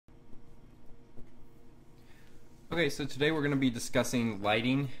Okay, so today we're going to be discussing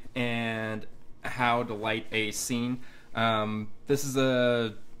lighting and how to light a scene. This is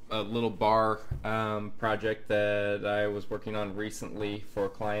a little bar project that I was working on recently for a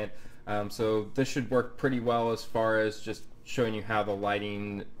client. So this should work pretty well as far as just showing you how the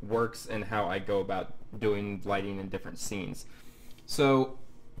lighting works and how I go about doing lighting in different scenes. So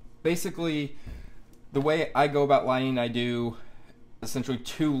basically, the way I go about lighting, I do essentially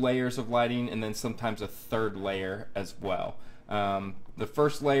 2 layers of lighting and then sometimes a 3rd layer as well. The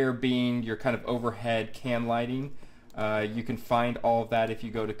first layer being your kind of overhead can lighting. You can find all of that if you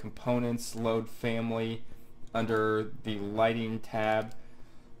go to Components, Load Family, under the Lighting tab,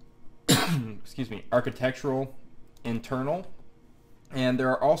 excuse me, Architectural, Internal. And there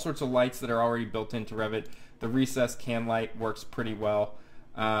are all sorts of lights that are already built into Revit. The recessed can light works pretty well.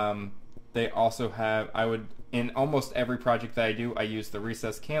 They also have, in almost every project that I do, I use the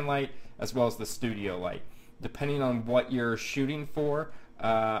recessed can light as well as the studio light. Depending on what you're shooting for,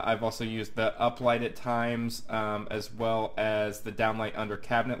 I've also used the uplight at times, as well as the downlight under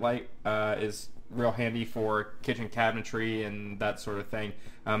cabinet light is real handy for kitchen cabinetry and that sort of thing,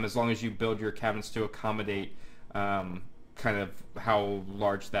 as long as you build your cabinets to accommodate kind of how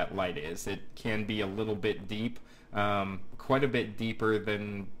large that light is. It can be a little bit deep, quite a bit deeper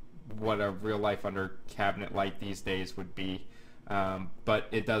than what a real life under cabinet light these days would be, but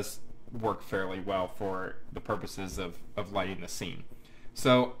it does work fairly well for the purposes of lighting the scene.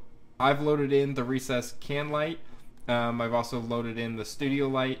 So I've loaded in the recessed can light. I've also loaded in the studio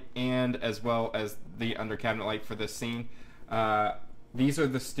light and as well as the under cabinet light for this scene. These are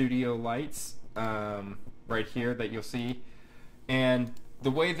the studio lights right here that you'll see, and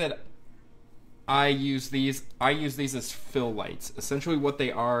the way that I use these as fill lights. Essentially what they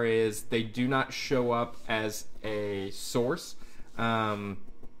are is they do not show up as a source.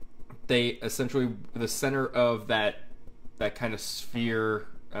 They essentially, the center of that kind of sphere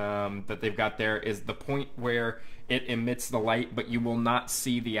that they've got there is the point where it emits the light, but you will not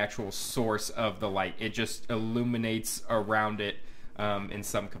see the actual source of the light. It just illuminates around it in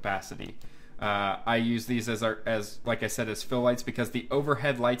some capacity. I use these as like I said, as fill lights because the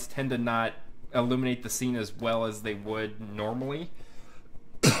overhead lights tend to not illuminate the scene as well as they would normally.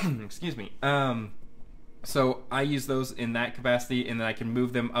 Excuse me. So I use those in that capacity, and then I can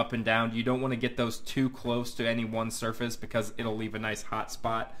move them up and down. You don't want to get those too close to any one surface because it'll leave a nice hot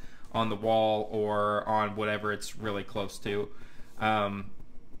spot on the wall or on whatever it's really close to.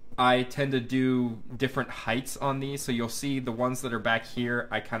 I tend to do different heights on these, so you'll see the ones that are back here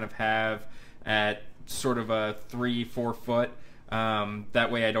I kind of have at sort of a 3-4 foot.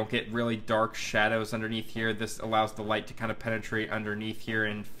 That way I don't get really dark shadows underneath here. This allows the light to kind of penetrate underneath here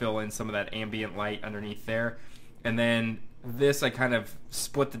and fill in some of that ambient light underneath there. And then this, I kind of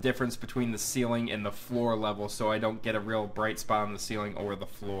split the difference between the ceiling and the floor level so I don't get a real bright spot on the ceiling or the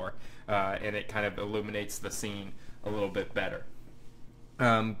floor. And it kind of illuminates the scene a little bit better.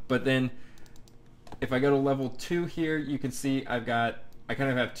 But then if I go to level 2 here, you can see I kind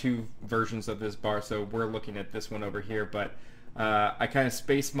of have 2 versions of this bar, so we're looking at this one over here, but I kind of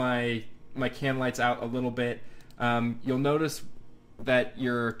space my can lights out a little bit. You'll notice that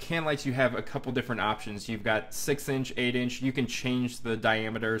your can lights, you have a couple different options. You've got 6-inch, 8-inch. You can change the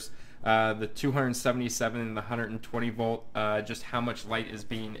diameters, the 277 and the 120 volt, just how much light is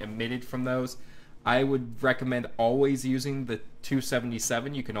being emitted from those. I would recommend always using the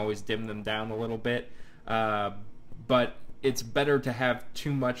 277. You can always dim them down a little bit, but it's better to have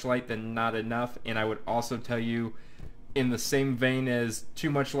too much light than not enough. And I would also tell you, in the same vein as too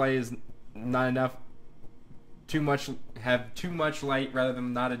much light is not enough, have too much light rather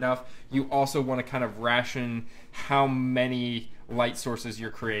than not enough, you also want to kind of ration how many light sources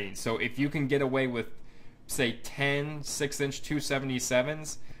you're creating. So if you can get away with, say, 10 6-inch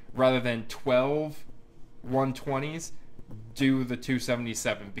 277s rather than 12 120s, do the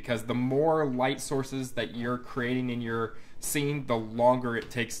 277, because the more light sources that you're creating in your scene, the longer it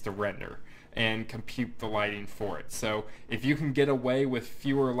takes to render and compute the lighting for it. So if you can get away with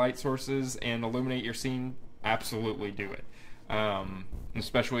fewer light sources and illuminate your scene, absolutely do it,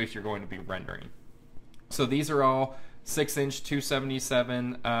 especially if you're going to be rendering. So these are all 6-inch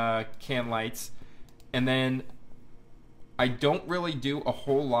 277 can lights, and then I don't really do a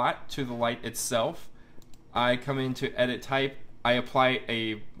whole lot to the light itself. I come into edit type, I apply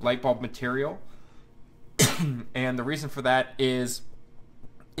a light bulb material, and the reason for that is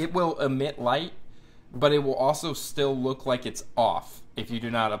it will emit light, but it will also still look like it's off if you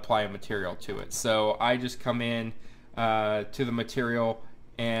do not apply a material to it. So I just come in to the material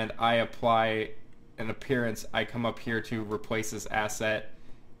and I apply an appearance. I come up here to replace this asset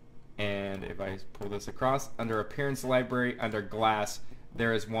And if I pull this across, under Appearance Library, under Glass,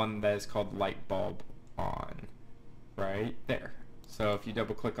 there is one that is called Light Bulb On, right there. So if you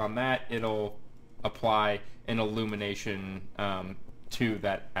double click on that, it'll apply an illumination to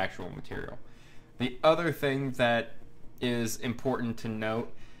that actual material. The other thing that is important to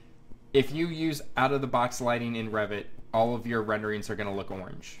note, if you use out-of-the-box lighting in Revit, all of your renderings are going to look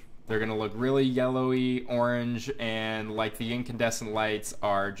orange. They're going to look really yellowy, orange, and like the incandescent lights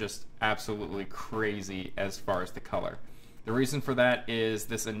are just absolutely crazy as far as the color. The reason for that is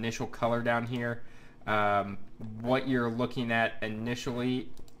this initial color down here. What you're looking at initially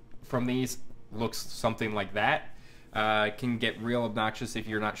from these looks something like that. It can get real obnoxious if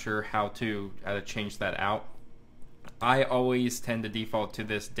you're not sure how to change that out. I always tend to default to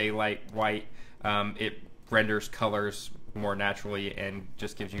this daylight white. It renders colors more naturally and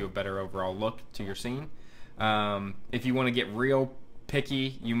just gives you a better overall look to your scene. If you want to get real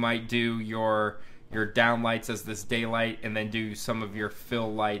picky, you might do your down lights as this daylight and then do some of your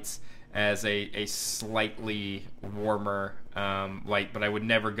fill lights as a slightly warmer light, but I would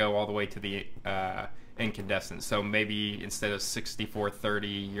never go all the way to the incandescent. So maybe instead of 6430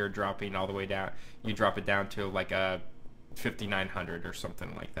 you're dropping all the way down, you drop it down to like a 5900 or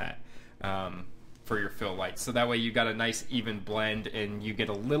something like that for your fill lights. So that way you got a nice even blend and you get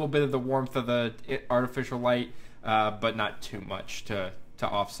a little bit of the warmth of the artificial light, but not too much to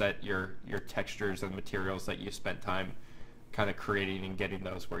offset your textures and materials that you spent time kind of creating and getting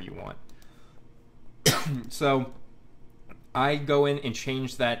those where you want. So I go in and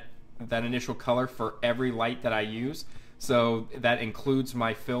change that initial color for every light that I use. So that includes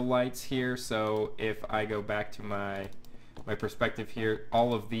my fill lights here. So if I go back to my perspective here,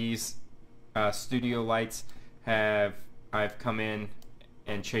 all of these studio lights I've come in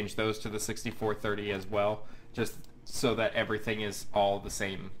and changed those to the 6430 as well, just so that everything is all the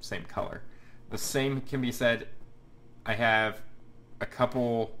same color. The same can be said. I have a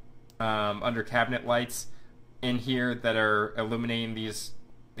couple under cabinet lights in here that are illuminating these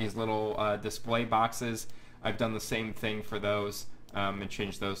little display boxes. I've done the same thing for those and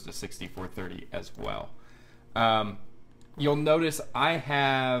changed those to 6430 as well. You'll notice I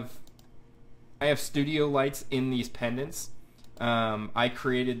have studio lights in these pendants. I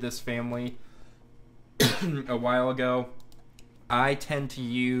created this family a while ago. I tend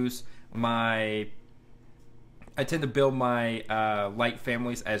to build my light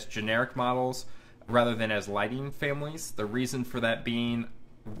families as generic models rather than as lighting families. The reason for that being,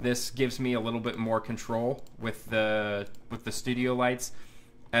 this gives me a little bit more control with the studio lights,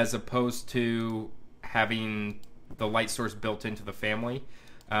 as opposed to having the light source built into the family.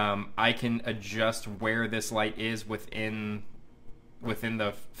 I can adjust where this light is within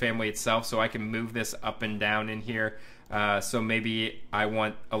the family itself, so I can move this up and down in here. So maybe I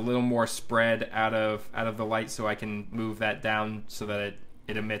want a little more spread out of the light, so I can move that down so that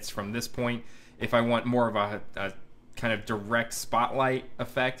it emits from this point. If I want more of a kind of direct spotlight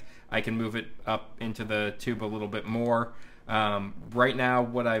effect, I can move it up into the tube a little bit more. Right now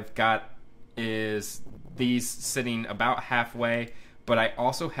what I've got is these sitting about halfway, but I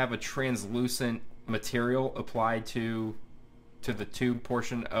also have a translucent material applied to the tube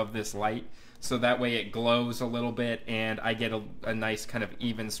portion of this light, so that way it glows a little bit and I get a nice kind of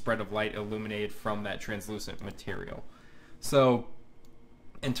even spread of light illuminated from that translucent material. So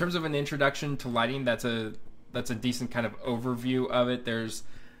in terms of an introduction to lighting, that's a decent kind of overview of it. There's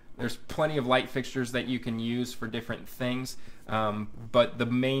plenty of light fixtures that you can use for different things, but the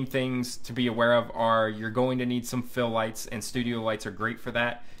main things to be aware of are you're going to need some fill lights, and studio lights are great for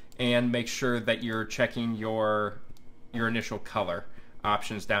that, and make sure that you're checking your initial color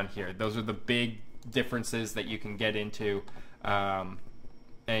options down here. Those are the big differences that you can get into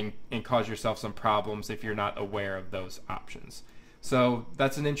and cause yourself some problems if you're not aware of those options. So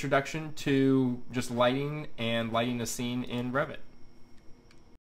that's an introduction to just lighting and lighting a scene in Revit.